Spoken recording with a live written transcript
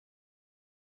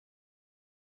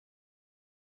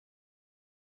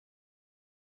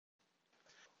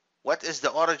What is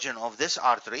the origin of this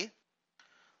artery?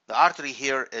 The artery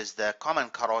here is the common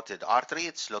carotid artery.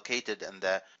 It's located in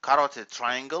the carotid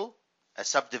triangle, a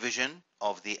subdivision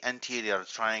of the anterior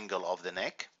triangle of the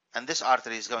neck. And this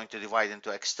artery is going to divide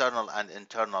into external and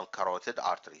internal carotid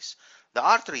arteries. The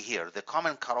artery here, the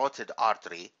common carotid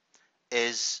artery,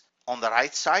 is on the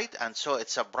right side, and so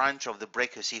it's a branch of the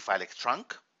brachiocephalic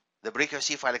trunk. The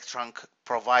brachiocephalic trunk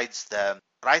provides the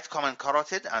right common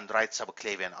carotid and right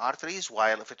subclavian arteries,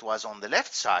 while if it was on the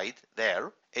left side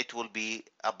there, it will be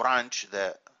a branch,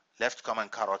 the left common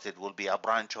carotid will be a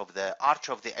branch of the arch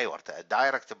of the aorta, a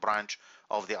direct branch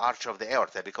of the arch of the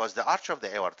aorta, because the arch of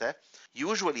the aorta,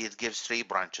 usually it gives three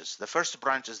branches. The first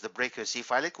branch is the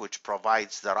brachiocephalic, which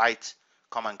provides the right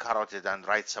common carotid and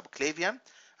right subclavian,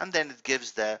 and then it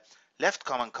gives the left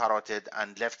common carotid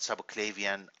and left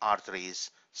subclavian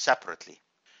arteries separately.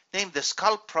 Name the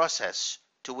skull process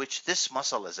to which this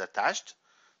muscle is attached.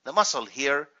 The muscle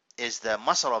here is the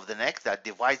muscle of the neck that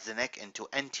divides the neck into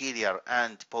anterior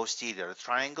and posterior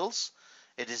triangles.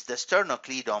 It is the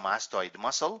sternocleidomastoid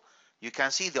muscle. You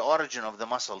can see the origin of the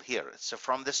muscle here. It's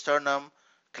from the sternum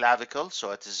clavicle,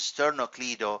 so it is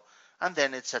sternocleido, and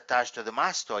then it's attached to the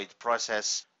mastoid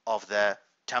process of the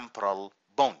temporal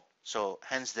bone. So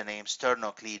hence the name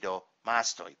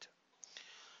sternocleidomastoid.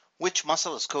 Which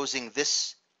muscle is causing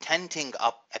this tenting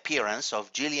up appearance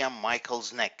of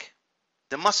Gilliam-Michael's neck?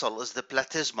 The muscle is the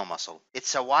platysma muscle.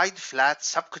 It's a wide, flat,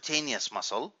 subcutaneous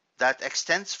muscle that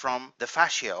extends from the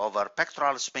fascia over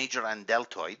pectoralis major and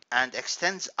deltoid and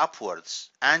extends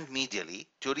upwards and medially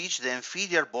to reach the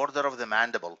inferior border of the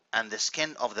mandible and the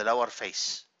skin of the lower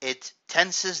face. It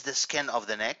tenses the skin of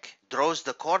the neck, draws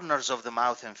the corners of the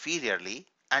mouth inferiorly,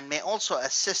 and may also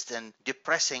assist in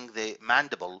depressing the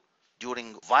mandible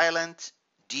during violent,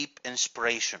 deep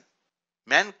inspiration.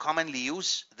 Men commonly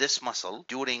use this muscle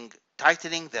during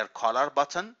tightening their collar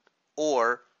button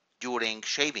or during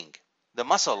shaving. The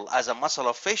muscle, as a muscle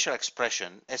of facial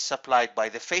expression, is supplied by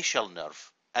the facial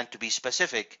nerve, and to be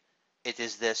specific, it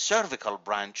is the cervical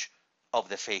branch of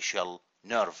the facial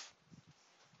nerve.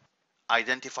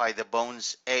 Identify the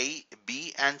bones A,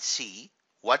 B, and C.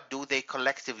 What do they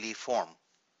collectively form?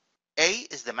 A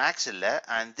is the maxilla,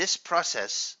 and this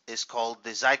process is called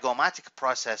the zygomatic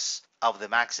process of the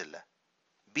maxilla.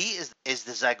 B is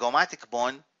the zygomatic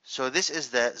bone, so this is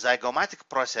the zygomatic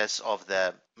process of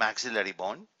the maxillary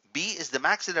bone. B is the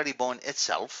maxillary bone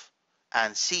itself,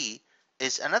 and C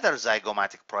is another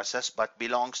zygomatic process but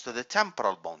belongs to the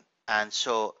temporal bone. And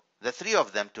so the three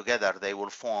of them together, they will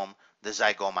form the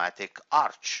zygomatic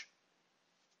arch.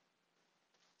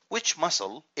 Which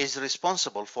muscle is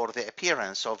responsible for the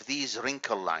appearance of these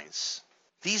wrinkle lines?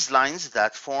 These lines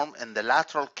that form in the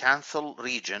lateral canthal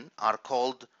region are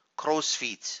called crow's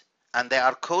feet, and they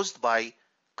are caused by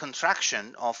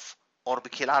contraction of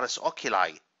orbicularis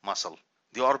oculi muscle.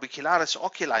 The orbicularis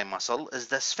oculi muscle is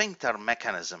the sphincter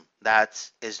mechanism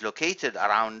that is located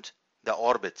around the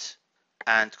orbit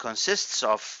and consists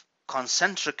of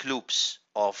concentric loops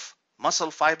of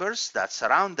muscle fibers that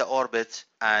surround the orbit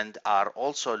and are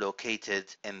also located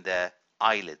in the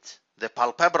eyelid. The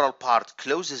palpebral part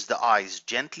closes the eyes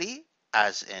gently,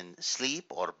 as in sleep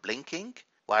or blinking,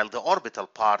 while the orbital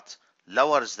part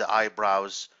lowers the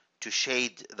eyebrows to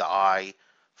shade the eye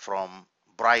from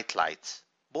bright light.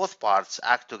 Both parts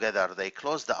act together. They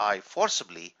close the eye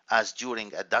forcibly, as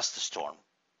during a dust storm.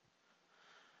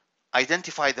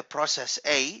 Identify the process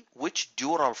A, which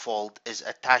dural fold is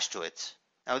attached to it.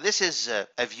 Now this is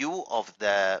a view of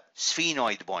the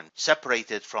sphenoid bone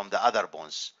separated from the other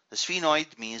bones. The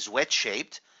sphenoid means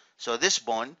wedge-shaped, so this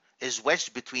bone is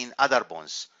wedged between other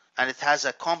bones, and it has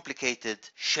a complicated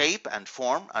shape and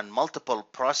form and multiple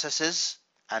processes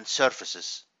and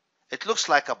surfaces. It looks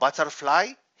like a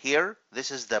butterfly. Here,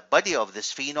 this is the body of the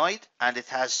sphenoid, and it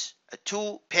has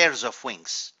two pairs of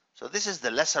wings. So this is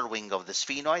the lesser wing of the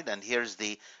sphenoid, and here's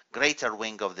the greater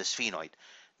wing of the sphenoid.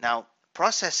 Now,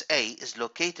 process A is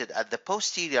located at the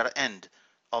posterior end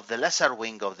of the lesser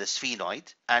wing of the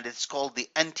sphenoid, and it's called the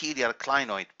anterior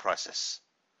clinoid process.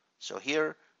 So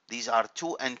here, these are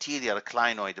two anterior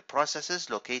clinoid processes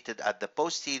located at the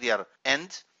posterior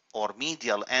end or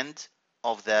medial end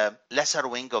of the lesser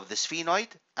wing of the sphenoid,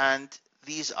 and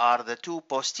these are the two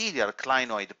posterior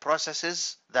clinoid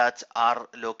processes that are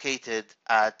located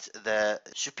at the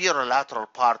superior lateral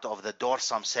part of the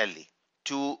dorsum sellae.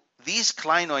 To these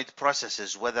clinoid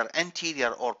processes, whether anterior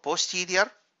or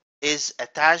posterior, is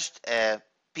attached a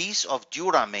piece of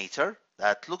dura mater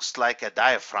that looks like a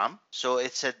diaphragm. So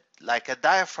it's like a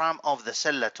diaphragm of the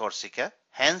sella torsica,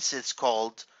 hence it's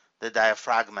called the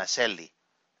diaphragma sellae,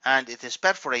 and it is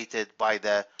perforated by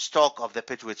the stalk of the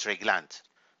pituitary gland.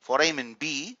 Foramen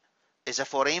B is a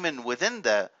foramen within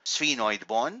the sphenoid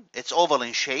bone. It's oval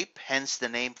in shape, hence the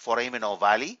name foramen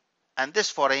ovale. And this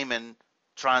foramen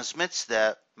transmits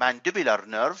the mandibular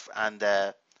nerve and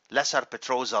the lesser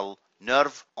petrosal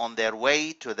nerve on their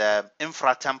way to the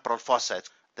infratemporal fossa.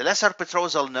 The lesser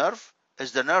petrosal nerve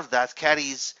is the nerve that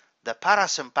carries the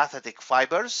parasympathetic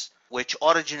fibers, which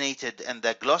originated in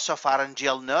the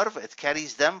glossopharyngeal nerve. It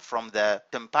carries them from the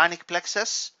tympanic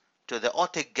plexus to the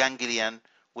otic ganglion,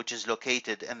 which is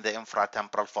located in the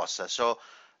infratemporal fossa. So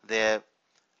the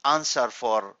answer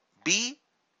for B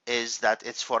is that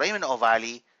it's foramen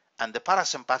ovale, and the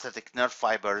parasympathetic nerve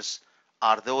fibers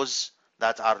are those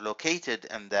that are located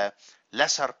in the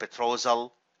lesser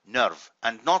petrosal nerve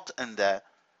and not in the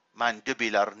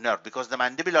mandibular nerve, because the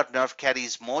mandibular nerve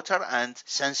carries motor and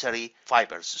sensory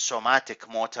fibers,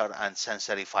 somatic, motor, and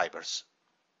sensory fibers.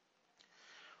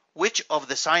 Which of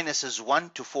the sinuses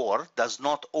 1 to 4 does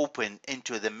not open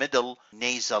into the middle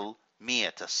nasal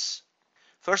meatus?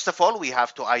 First of all, we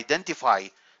have to identify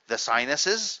the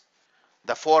sinuses,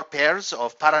 the 4 pairs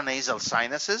of paranasal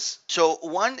sinuses. So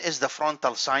 1 is the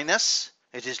frontal sinus.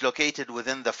 It is located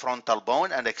within the frontal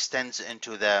bone and extends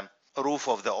into the roof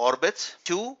of the orbit.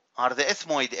 2 are the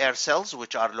ethmoid air cells,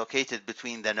 which are located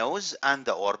between the nose and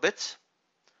the orbit,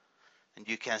 and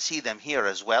you can see them here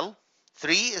as well.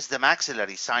 3 is the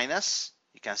maxillary sinus.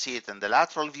 You can see it in the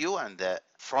lateral view and the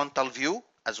frontal view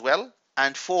as well.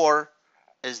 And 4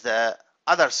 is the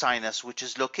other sinus, which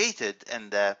is located in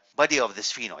the body of the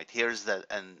sphenoid. Here is the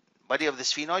body of the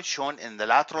sphenoid shown in the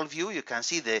lateral view. You can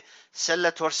see the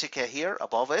sella turcica here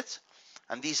above it,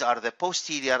 and these are the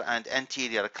posterior and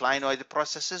anterior clinoid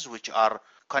processes, which are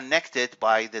connected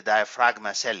by the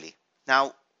diaphragma sellae.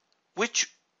 Now, which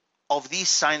of these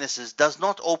sinuses does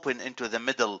not open into the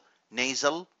middle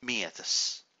nasal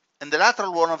meatus? In the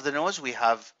lateral wall of the nose, we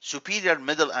have superior,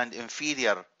 middle, and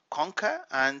inferior concha,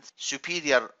 and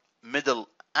superior, middle,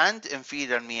 and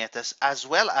inferior meatus, as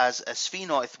well as a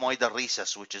sphenoethmoidal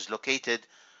recess, which is located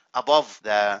above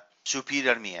the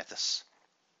superior meatus.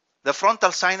 The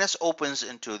frontal sinus opens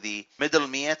into the middle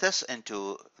meatus,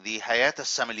 into the hiatus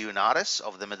semilunaris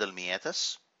of the middle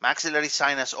meatus. Maxillary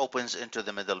sinus opens into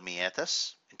the middle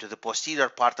meatus, into the posterior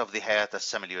part of the hiatus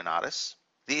semilunaris.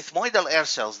 The ethmoidal air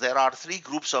cells, there are 3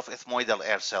 groups of ethmoidal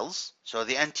air cells. So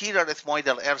the anterior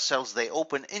ethmoidal air cells, they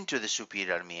open into the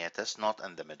superior meatus, not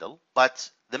in the middle. But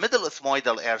the middle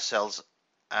ethmoidal air cells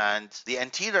and the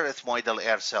anterior ethmoidal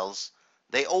air cells,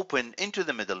 they open into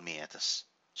the middle meatus.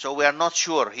 So we are not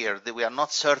sure here, that we are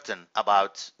not certain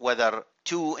about whether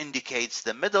 2 indicates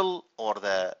the middle or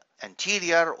the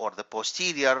anterior or the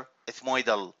posterior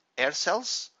ethmoidal air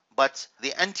cells. But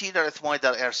the anterior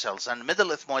ethmoidal air cells and middle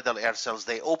ethmoidal air cells,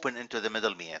 they open into the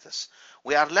middle meatus.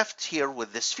 We are left here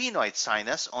with the sphenoid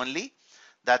sinus only,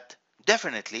 that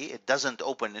definitely it doesn't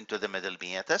open into the middle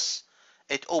meatus.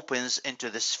 It opens into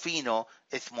the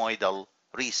sphenoethmoidal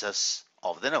recess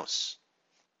of the nose.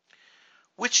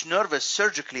 Which nerve is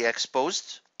surgically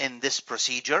exposed in this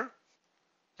procedure?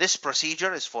 This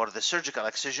procedure is for the surgical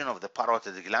excision of the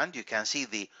parotid gland. You can see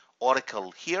the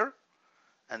auricle here,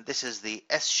 and this is the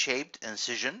S-shaped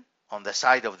incision on the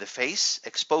side of the face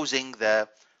exposing the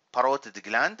parotid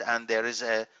gland, and there is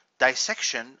a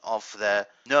dissection of the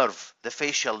nerve, the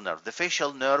facial nerve. The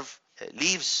facial nerve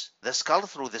leaves the skull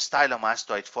through the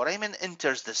stylomastoid foramen,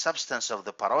 enters the substance of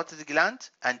the parotid gland,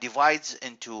 and divides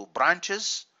into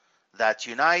branches that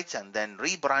unite and then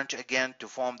rebranch again to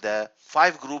form the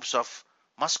 5 groups of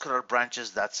muscular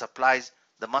branches that supplies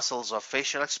the muscles of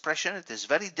facial expression. It is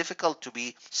very difficult to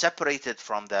be separated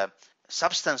from the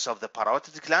substance of the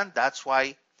parotid gland. That's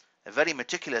why a very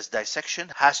meticulous dissection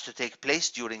has to take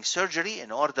place during surgery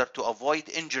in order to avoid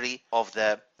injury of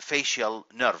the facial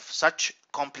nerve. Such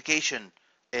complication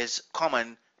is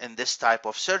common in this type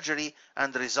of surgery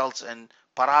and results in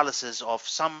paralysis of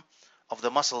some of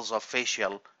the muscles of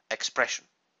facial expression.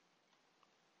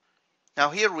 Now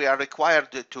here we are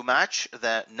required to match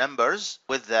the numbers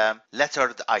with the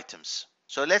lettered items.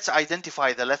 So let's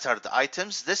identify the lettered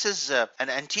items. This is an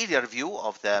anterior view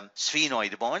of the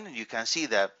sphenoid bone. You can see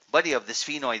the body of the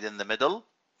sphenoid in the middle,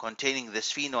 containing the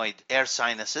sphenoid air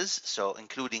sinuses, so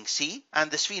including C.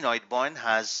 And the sphenoid bone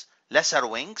has lesser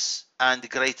wings and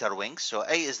greater wings. So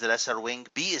A is the lesser wing,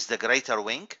 B is the greater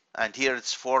wing. And here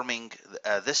it's forming,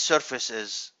 this surface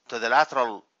is to the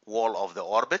lateral wall of the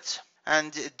orbit.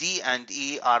 And D and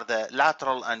E are the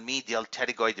lateral and medial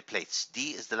pterygoid plates.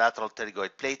 D is the lateral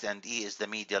pterygoid plate and E is the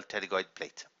medial pterygoid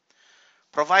plate.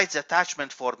 Provides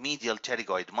attachment for medial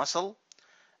pterygoid muscle,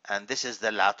 and this is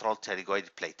the lateral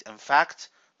pterygoid plate. In fact,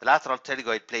 the lateral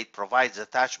pterygoid plate provides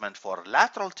attachment for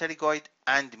lateral pterygoid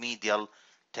and medial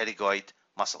pterygoid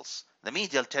muscles. The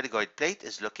medial pterygoid plate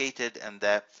is located in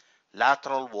the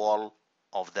lateral wall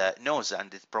of the nose,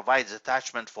 and it provides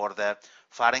attachment for the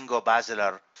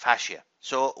pharyngobasilar fascia.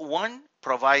 So one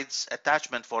provides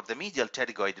attachment for the medial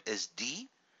pterygoid is D.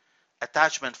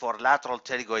 Attachment for lateral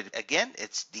pterygoid, again,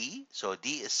 it's D. So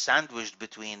D is sandwiched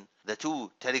between the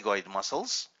two pterygoid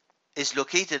muscles. Is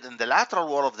located in the lateral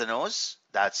wall of the nose.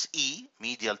 That's E,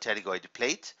 medial pterygoid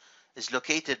plate. Is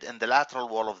located in the lateral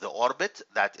wall of the orbit.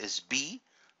 That is B,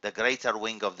 the greater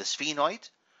wing of the sphenoid.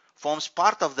 Forms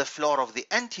part of the floor of the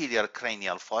anterior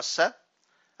cranial fossa.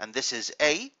 And this is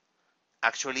A.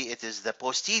 Actually, it is the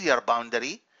posterior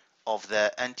boundary of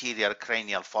the anterior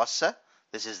cranial fossa.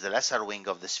 This is the lesser wing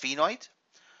of the sphenoid.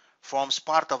 Forms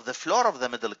part of the floor of the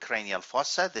middle cranial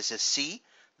fossa. This is C,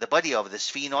 the body of the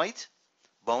sphenoid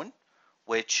bone,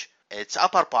 which its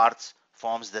upper part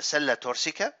forms the sella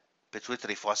turcica,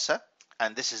 pituitary fossa,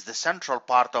 and this is the central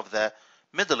part of the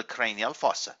middle cranial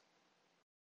fossa.